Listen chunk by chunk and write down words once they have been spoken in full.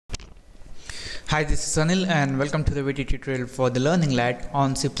Hi, this is Anil and welcome to the video tutorial for the Learning Lab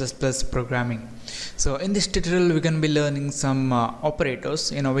on C++ programming. So in this tutorial we're going to be learning some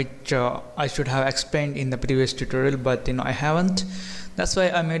operators which I should have explained in the previous tutorial, but I haven't. That's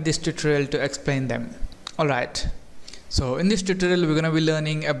why I made this tutorial to explain them. Alright. So in this tutorial we're going to be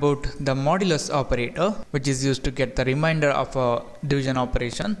learning about the modulus operator, which is used to get the remainder of a division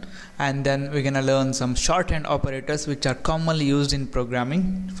operation, and then we're going to learn some shorthand operators which are commonly used in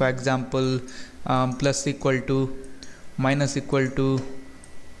programming. For example, plus equal to, minus equal to,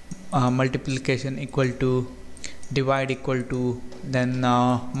 multiplication equal to, divide equal to, then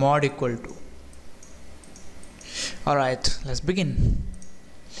mod equal to. Alright, let's begin.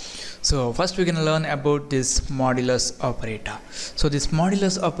 So first we're going to learn about this modulus operator. So this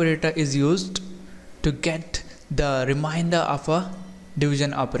modulus operator is used to get the remainder of a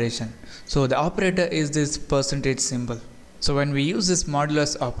division operation. So the operator is this percentage symbol. So when we use this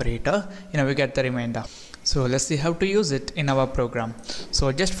modulus operator, we get the remainder. So let's see how to use it in our program.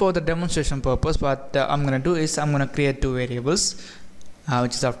 So just for the demonstration purpose, what I'm going to do is I'm going to create two variables,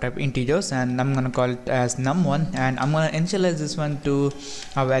 which is of type integers, and I'm going to call it as num1, and I'm going to initialize this one to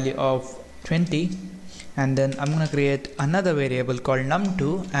a value of 20, and then I'm going to create another variable called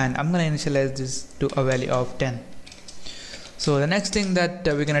num2, and I'm going to initialize this to a value of 10. So the next thing that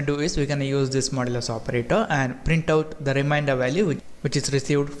we're going to do is we're going to use this modulus operator and print out the remainder value which is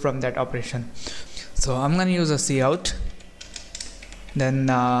received from that operation. So I'm going to use a cout. Then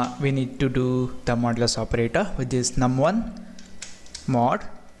we need to do the modulus operator, which is num1 mod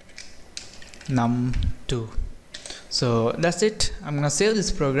num2. So that's it. I'm going to save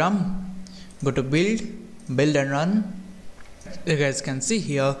this program, go to build and run. You guys can see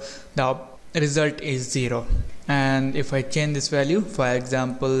here the result is 0. And if I change this value, for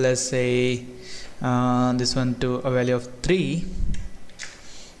example, let's say this one to a value of 3,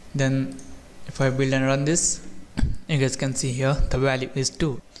 then if I build and run this, you guys can see here the value is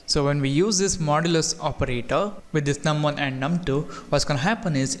 2. So when we use this modulus operator with this num1 and num2, what's going to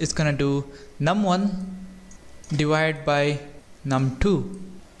happen is it's going to do num1 divided by num2,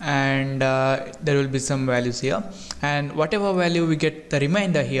 and there will be some values here, and whatever value we get the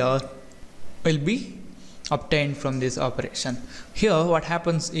remainder here will be obtained from this operation. Here what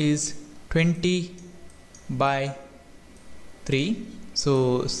happens is 20 by 3,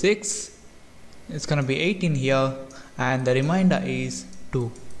 so 6, it's going to be 18 here, and the remainder is 2.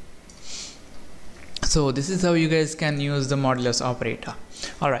 So this is how you guys can use the modulus operator.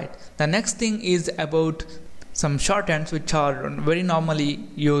 Alright, the next thing is about some shorthands which are very normally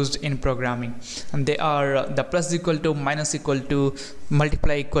used in programming, and they are the plus equal to, minus equal to,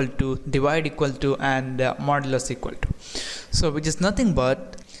 multiply equal to, divide equal to, and modulus equal to. So which is nothing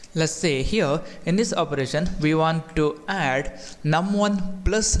but, let's say here in this operation we want to add num1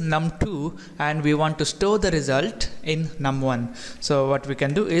 plus num2, and we want to store the result in num1. So what we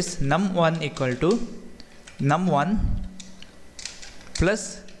can do is num1 equal to num1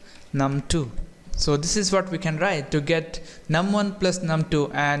 plus num2. So this is what we can write to get num1 plus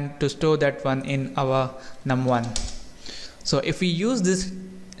num2 and to store that one in our num1. So if we use this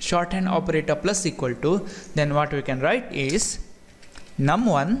shorthand operator plus equal to, then what we can write is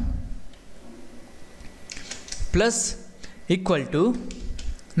num1 plus equal to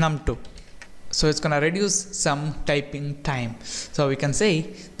num2. So it's gonna reduce some typing time. So we can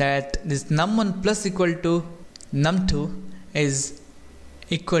say that this num1 plus equal to num2 is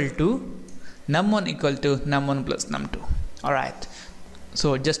equal to num1 equal to num1 plus num2. Alright,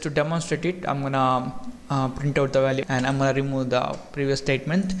 so just to demonstrate it, I'm gonna print out the value, and I'm gonna remove the previous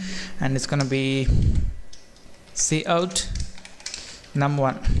statement, and it's gonna be cout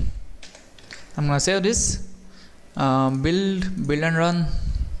num1. I'm gonna save this, build and run.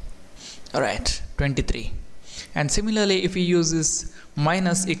 Alright, 23. And similarly, if we use this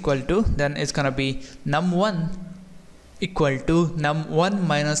minus equal to, then it's gonna be num1 equal to num1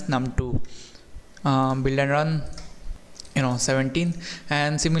 minus num2. Build and run, 17.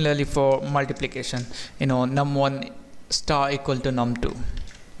 And similarly for multiplication, num1 star equal to num2.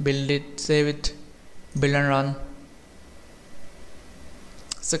 Build it, save it, build and run,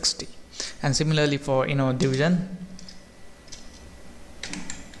 60. And similarly for division,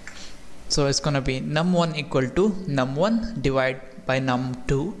 so it's gonna be num1 equal to num1 divide by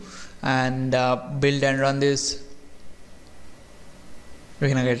num2, and build and run this, we're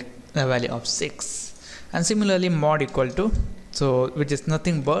gonna get the value of 6. And similarly mod equal to, so which is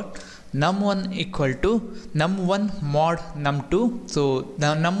nothing but num1 equal to num1 mod num2. So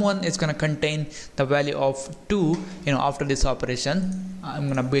the num1 is going to contain the value of 2 after this operation. I'm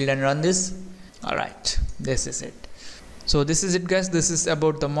going to build and run this. Alright, this is it. So this is it guys, this is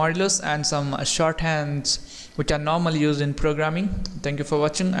about the modulus and some shorthands which are normally used in programming. Thank you for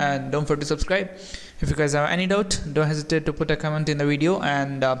watching and don't forget to subscribe. If you guys have any doubt, don't hesitate to put a comment in the video,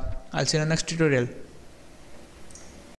 and I'll see you in the next tutorial.